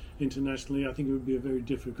COVID and internationally, I think it would be a very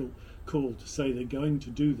difficult call to say they're going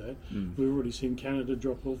to do that. We've already seen Canada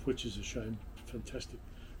drop off, which is a shame. Fantastic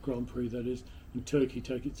Grand Prix that is, and Turkey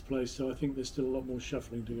take its place, so I think there's still a lot more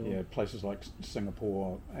shuffling to go on. Places like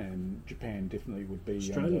Singapore and Japan definitely would be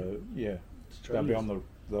Australia. They'll be on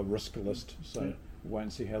the risk list, so we'll wait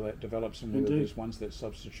and see how that develops, and whether there's ones that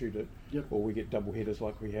substitute it, or we get double headers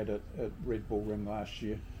like we had at Red Bull Ring last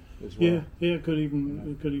year as well. It could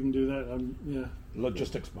even do that.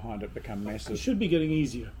 Logistics behind it become massive. It should be getting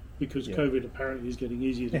easier, because COVID apparently is getting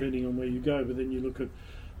easier depending on where you go, but then you look at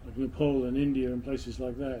like Nepal and India and places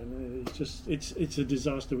like that, and it's a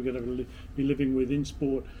disaster we're going to be living with in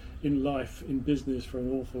sport, in life, in business for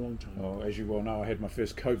an awful long time. Well, as you well know, I had my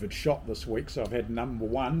first COVID shot this week, so I've had number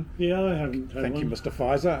 1. Yeah, I haven't had Thank one. you, Mr.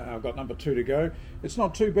 Pfizer. I've got number 2 to go. It's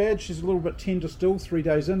not too bad. She's a little bit tender still, 3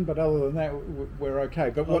 days in, but other than that, we're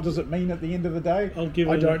okay. But what does it mean at the end of the day? I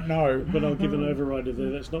don't know. But I'll give an overrider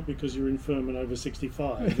there. That's not because you're infirm and over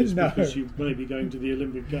 65. It's because you may be going to the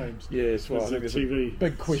Olympic Games. Yes, well, I think there's a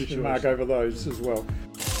big question mark over those as well.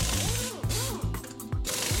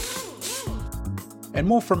 And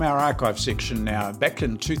more from our archive section now. Back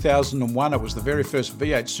in 2001, it was the very first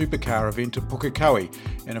V8 supercar event at Pukekohe.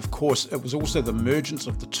 And of course, it was also the emergence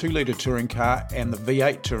of the 2-litre touring car and the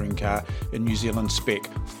V8 touring car in New Zealand spec.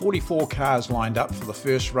 44 cars lined up for the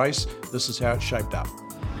first race. This is how it shaped up.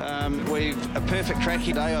 We've a perfect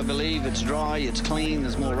tracky day, I believe. It's dry, it's clean,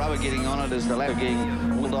 there's more rubber getting on it as the lap getting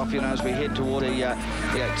hauled off, as we head toward a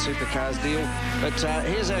supercars deal. But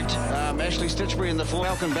here's Ashley Stitchbury in the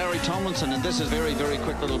Falcon, Barry Tomlinson, and this is very, very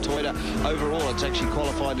quick little Toyota. Overall, it's actually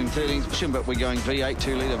qualified in 13th position, but we're going V8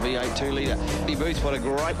 2-litre. Eddie Booth, what a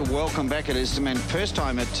great welcome back it is. Man, first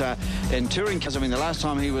time in touring cars. I mean, the last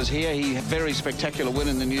time he was here, he had a very spectacular win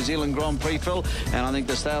in the New Zealand Grand Prix, Phil, and I think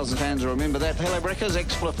there's thousands of fans who remember that. Hello, Breckers,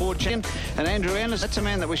 Explorer Ford champion, and Andrew Anderson, that's a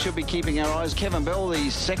man that we should be keeping our eyes. Kevin Bell, the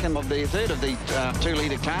third of the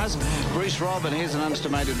 2-litre cars. Bruce Robb, and here's an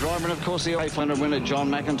unestimated driver, and of course the 800 winner John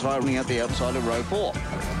McIntyre running out the outside of row 4.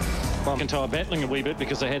 McIntyre battling a wee bit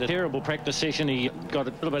because they had a terrible practice session. He got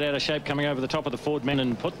a little bit out of shape coming over the top of the Ford man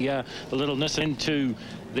and put the little Nissan into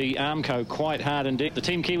the Armco quite hard indeed. The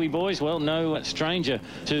Team Kiwi boys, well, no stranger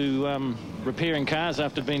to repairing cars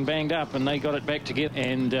after being banged up, and they got it back together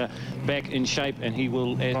and back in shape, and he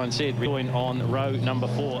will, as Ryan said, join on row number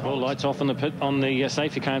 4. All lights off on the pit on the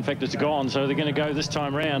safety car. In fact, it's gone, so they're going to go this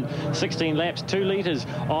time round 16 laps, 2 litres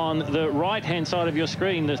on the right-hand side of your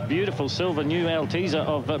screen. This beautiful silver new Alteza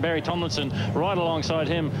of Barry Tomlinson. Right alongside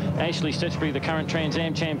him, Ashley Stitchbury, the current Trans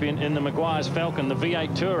Am champion in the Maguire's Falcon, the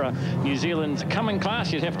V8 Tourer, New Zealand's coming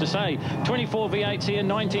class, you'd have to say. 24 V8s here,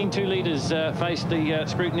 19 2 litres faced the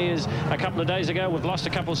scrutineers a couple of days ago. We've lost a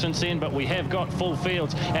couple since then, but we have got full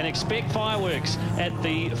fields, and expect fireworks at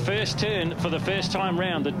the first turn for the first time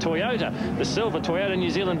round. The Toyota, the silver Toyota New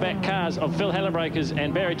Zealand back cars of Phil Hellebreakers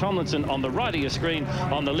and Barry Tomlinson on the right of your screen.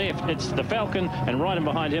 On the left, it's the Falcon, and right in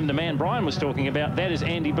behind him, the man Brian was talking about, that is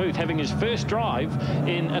Andy Booth having his first drive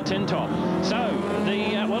in a tin top. So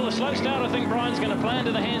the slow start, I think Brian's going to play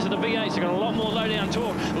into the hands of the V8s. They've got a lot more low down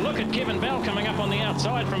torque. Look at Kevin Bell coming up on the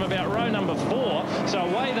outside from about row number 4. So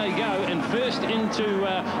away they go, and first into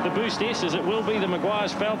the Boost S's, it will be the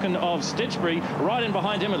Maguire's Falcon of Stitchbury. Right in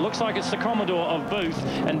behind him, it looks like it's the Commodore of Booth,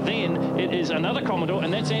 and then it is another Commodore,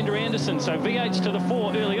 and that's Andrew Anderson. So V8s to the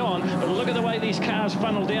 4 early on, but look at the way these cars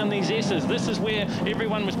funnel down these S's. This is where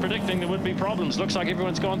everyone was predicting there would be problems. Looks like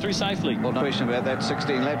everyone's gone through safely. Well, no question about that.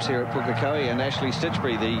 16 laps here at Pukekohe, and Ashley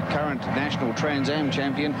Stitchbury, the current national Trans Am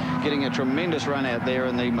champion, getting a tremendous run out there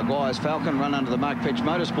in the Maguire's Falcon, run under the Mark Pitch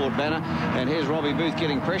Motorsport banner. And here's Robbie Booth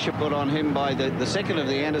getting pressure put on him by the second of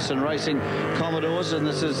the Anderson Racing Commodores, and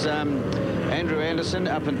this is Andrew Anderson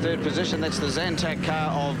up in 3rd position. That's the Zantac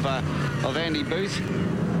car of Andy Booth.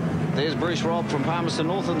 There's Bruce Robb from Palmerston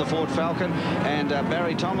North in the Ford Falcon, and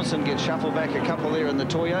Barry Tomlinson gets shuffled back a couple there in the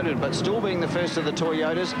Toyota, but still being the first of the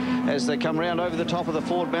Toyotas as they come round over the top of the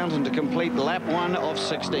Ford Mountain to complete lap 1 of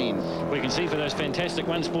 16. We can see for those fantastic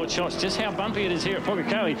One Sport shots just how bumpy it is here at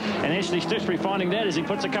Pukekohe, and Ashley Stitchbury finding that as he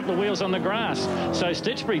puts a couple of wheels on the grass. So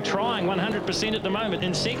Stitchbury trying 100% at the moment.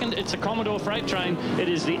 In second, it's a Commodore freight train. It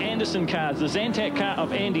is the Anderson cars, the Zantac car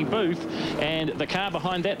of Andy Booth, and the car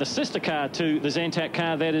behind that, the sister car to the Zantac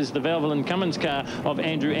car, that is the Valvoline Cummins car of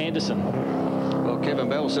Andrew Anderson. Well, Kevin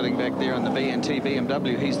Bell sitting back there in the BNT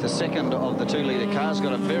BMW. He's the second of the 2-litre cars.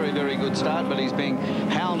 Got a very, very good start, but he's being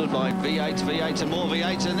hounded by V8s, and more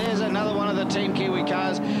V8s. And there's another one of the Team Kiwi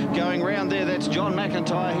cars going round there. That's John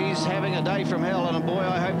McIntyre. He's having a day from hell, and boy,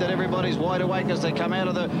 I hope that everybody's wide awake as they come out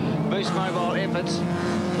of the Boost Mobile efforts.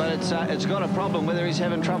 But it's got a problem, whether he's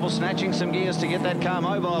having trouble snatching some gears to get that car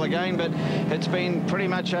mobile again. But it's been pretty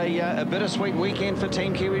much a bittersweet weekend for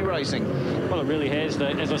Team Kiwi Racing. Well, it really has.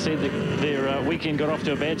 As I said, their weekend got off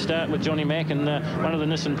to a bad start with Johnny Mack and one of the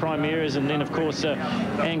Nissan Primeras, and then, of course,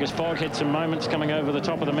 Angus Fogg had some moments coming over the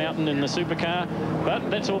top of the mountain in the supercar. But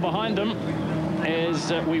that's all behind them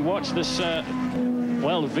as we watch this...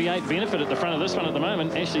 Well, V8 benefit at the front of this one at the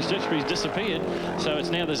moment. Ashley Stitchbury's disappeared, so it's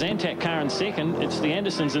now the Zantac car in second. It's the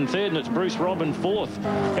Andersons in third, and it's Bruce Robb in fourth.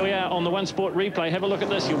 Here we are on the One Sport replay. Have a look at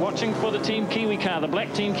this. You're watching for the Team Kiwi car, the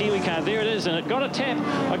black Team Kiwi car. There it is, and it got a tap.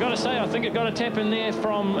 I got to say, I think it got a tap in there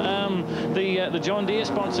from the John Deere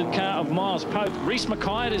sponsored car of Miles Pope. Reese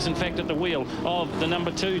McKay is in fact at the wheel of the number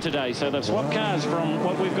 2 today. So they've swapped cars from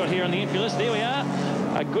what we've got here on the entry list. There we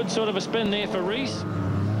are. A good sort of a spin there for Reese.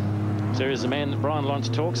 So here's the man that Brian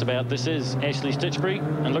Launch talks about. This is Ashley Stitchbury,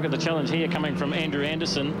 and look at the challenge here coming from Andrew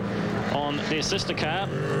Anderson on their sister car.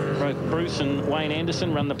 Both Bruce and Wayne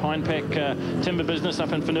Anderson run the Pine Pack timber business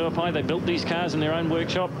up in Whenuapai. They built these cars in their own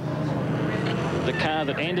workshop. The car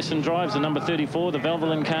that Anderson drives, the number 34, the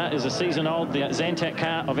Valvoline car, is a season old. The Zantac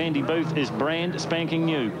car of Andy Booth is brand spanking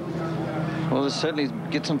new. Well, they certainly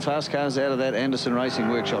get some fast cars out of that Anderson Racing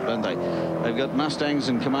workshop, don't they? They've got Mustangs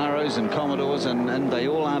and Camaros and Commodores, and they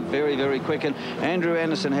all are very, very quick. And Andrew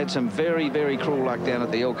Anderson had some very, very cruel luck down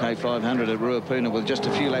at the LK 500 at Ruapuna with just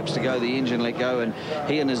a few laps to go. The engine let go, and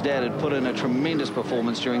he and his dad had put in a tremendous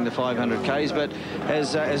performance during the 500 Ks. But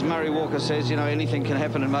as Murray Walker says, you know, anything can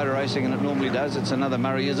happen in motor racing, and it normally does. It's another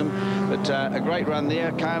Murrayism. But a great run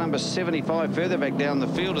there. Car number 75 further back down the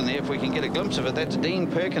field in there, if we can get a glimpse of it. That's Dean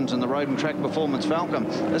Perkins in the Road and Track Performance Falcon.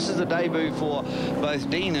 This is the debut for both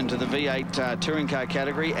Dean into the V8 touring car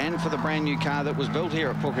category and for the brand new car that was built here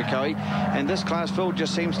at Pukekohe. And this class field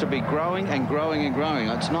just seems to be growing and growing and growing.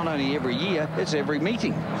 It's not only every year, it's every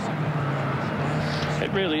meeting.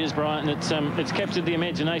 It really is, Brian. It's captured the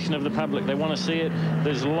imagination of the public. They want to see it.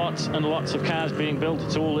 There's lots and lots of cars being built.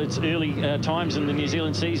 It's all its early times in the New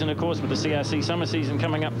Zealand season, of course, with the CRC summer season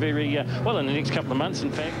coming up very well in the next couple of months,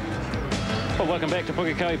 in fact. Well, welcome back to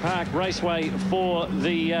Pukekohe Park Raceway for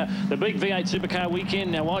the big V8 Supercar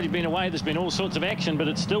weekend. Now, while you've been away, there's been all sorts of action, but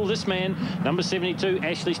it's still this man, number 72,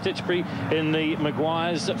 Ashley Stitchbury, in the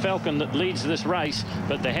Maguire's Falcon that leads this race.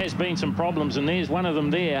 But there has been some problems, and there's one of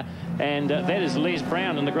them there, and that is Les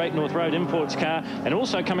Brown in the Great North Road Imports car. And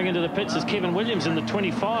also coming into the pits is Kevin Williams in the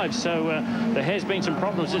 25, so there has been some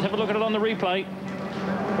problems. Just have a look at it on the replay.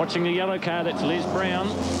 Watching the yellow car, that's Les Brown.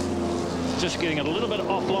 Just getting it a little bit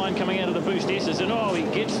offline coming out of the Boost S's, and he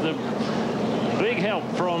gets the big help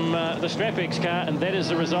from the Strapex car, and that is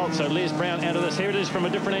the result. So Les Brown out of this. Here it is from a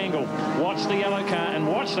different angle. Watch the yellow car and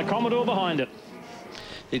watch the Commodore behind it.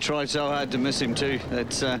 He tried so hard to miss him too.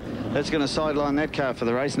 That's going to sideline that car for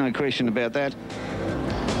the race, no question about that.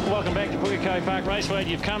 Welcome back to Pukekohe Park Raceway.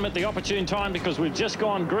 You've come at the opportune time because we've just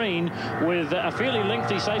gone green with a fairly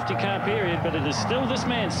lengthy safety car period, but it is still this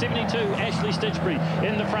man, 72, Ashley Stitchbury,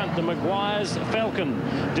 in the front, the Maguire's Falcon,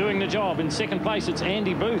 doing the job. In second place, it's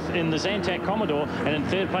Andy Booth in the Zantac Commodore, and in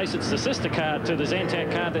third place, it's the sister car to the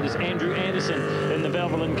Zantac car, that is Andrew Anderson in the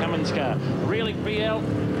Valvoline Cummins car. Really,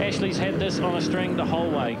 BL, Ashley's had this on a string the whole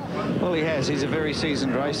way. Well, he has. He's a very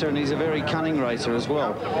seasoned racer, and he's a very cunning racer as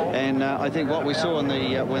well. And I think what we saw in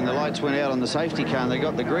the when the lights went out on the safety car and they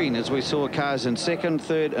got the green, as we saw cars in second,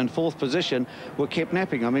 third and fourth position were kept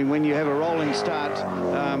napping. I mean, when you have a rolling start,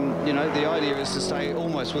 you know, the idea is to stay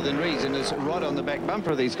almost within reason. It's right on the back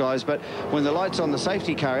bumper of these guys, but when the lights on the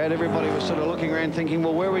safety car out, everybody was sort of looking around thinking,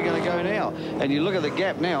 well, where are we going to go now? And you look at the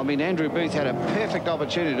gap now. I mean, Andrew Booth had a perfect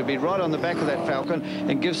opportunity to be right on the back of that Falcon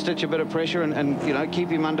and give Stitch a bit of pressure and you know, keep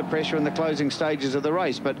him under pressure in the closing stages of the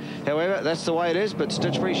race. But however, that's the way it is. But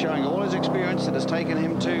Stitchbury showing all his experience that has taken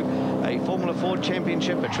him to a Formula Ford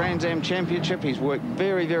Championship, a Trans Am Championship. He's worked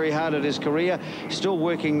very, very hard at his career, still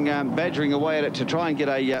working, badgering away at it to try and get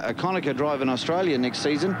a Konica drive in Australia next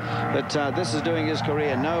season. But this is doing his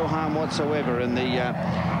career no harm whatsoever in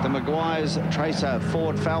the Maguire's Tracer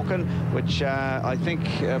Ford Falcon, which I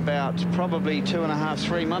think about probably 2.5,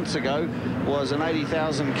 3 months ago was an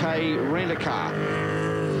 80,000k rent-a-car.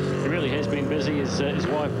 He really has been busy. His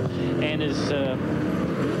wife Anne is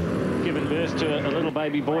given birth to a little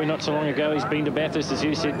baby boy not so long ago. He's been to Bathurst, as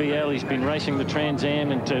you said, BL. He's been racing the Trans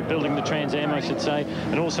Am and building the Trans Am, I should say,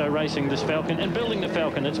 and also racing this Falcon and building the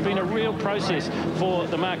Falcon. It's been a real process for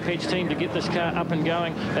the Mark Petch team to get this car up and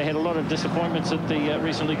going. They had a lot of disappointments at the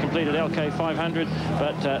recently completed LK 500,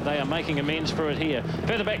 but they are making amends for it here.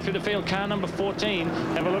 Further back through the field, car number 14.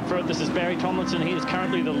 Have a look for it. This is Barry Tomlinson. He is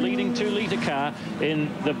currently the leading 2-litre car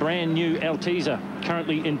in the brand new Altezza,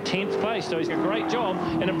 currently in 10th place. So he's got a great job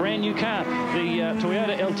in a brand new car. The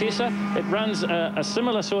Toyota Altezza, it runs a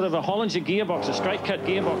similar sort of a Hollinger gearbox, a straight cut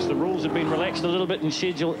gearbox. The rules have been relaxed a little bit in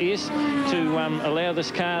Schedule S to allow this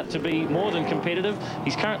car to be more than competitive.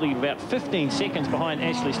 He's currently about 15 seconds behind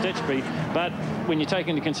Ashley Stitchbury, but when you take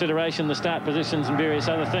into consideration the start positions and various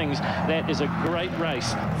other things, that is a great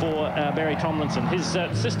race for Barry Tomlinson. His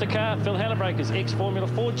sister car, Phil Hallebraker's ex-Formula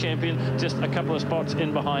Ford champion, just a couple of spots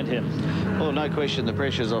in behind him. Well, no question the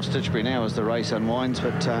pressure's off Stitchbury now as the race unwinds,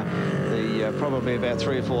 but probably about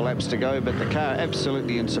 3 or 4 laps to go, but the car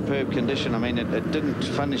absolutely in superb condition. I mean, it didn't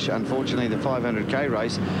finish, unfortunately, the 500k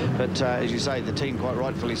race, but as you say, the team, quite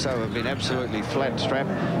rightfully so, have been absolutely flat strapped.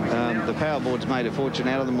 The power board's made a fortune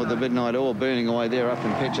out of them with the midnight oil burning away there up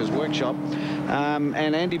in Petch's workshop.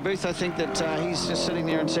 And Andy Booth, I think that he's just sitting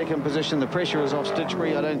there in second position. The pressure is off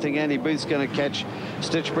Stitchbury. I don't think Andy Booth's going to catch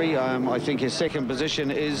Stitchbury. I think his second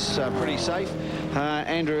position is pretty safe.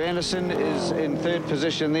 Andrew Anderson is in third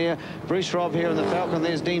position there. Bruce Robb here in the Falcon.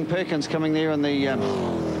 There's Dean Perkins coming there in the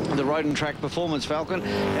Road and Track Performance Falcon,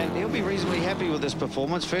 and he'll be reasonably happy with this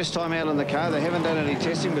performance. First time out in the car. They haven't done any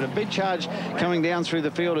testing, but a big charge coming down through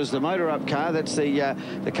the field is the Motor Up car. That's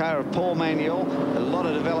the car of Paul Manuel. A lot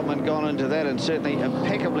of development gone into that, and certainly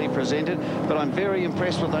impeccably presented. But I'm very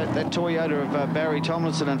impressed with that Toyota of Barry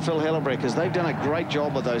Tomlinson and Phil Hellebrek, because they've done a great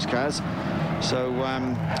job with those cars. So,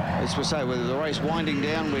 as we say, with the race winding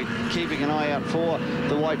down, we're keeping an eye out for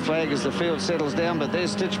the white flag as the field settles down. But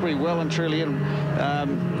there's Stitchbury well and truly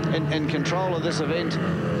in control of this event.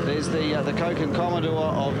 There's the Coke and Commodore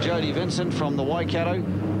of Jody Vincent from the Waikato.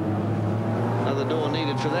 Another door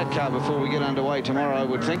needed for that car before we get underway tomorrow, I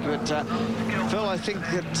would think. But Phil, I think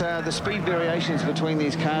that the speed variations between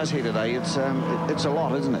these cars here today, it's a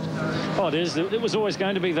lot, isn't it? Oh, it is. It was always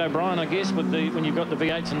going to be, though, Brian, I guess, with when you've got the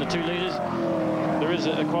V8s and the 2 litres. There is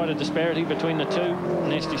quite a disparity between the two,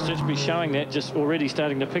 and Ashley Stitchbury showing that, just already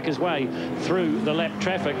starting to pick his way through the lap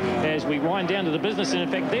traffic as we wind down to the business. And in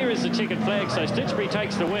fact, there is the checkered flag, so Stitchbury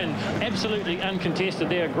takes the win, absolutely uncontested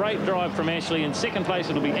there. Great drive from Ashley. In second place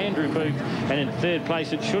it'll be Andrew Booth, and in third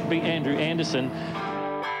place it should be Andrew Anderson.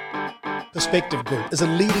 The Perspective Group is a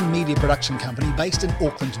leading media production company based in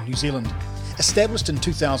Auckland, New Zealand. Established in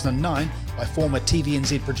 2009 by former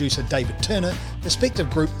TVNZ producer David Turner, Perspective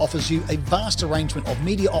Group offers you a vast arrangement of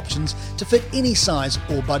media options to fit any size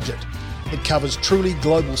or budget. It covers truly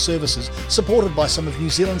global services supported by some of New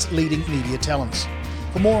Zealand's leading media talents.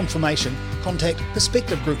 For more information, contact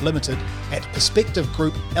Perspective Group Limited at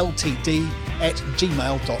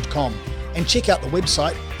perspectivegroupltd@gmail.com and check out the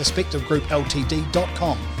website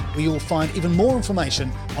perspectivegroupltd.com, where you'll find even more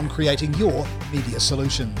information on creating your media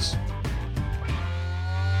solutions.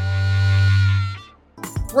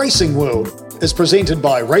 Racing World is presented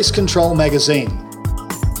by Race Control Magazine.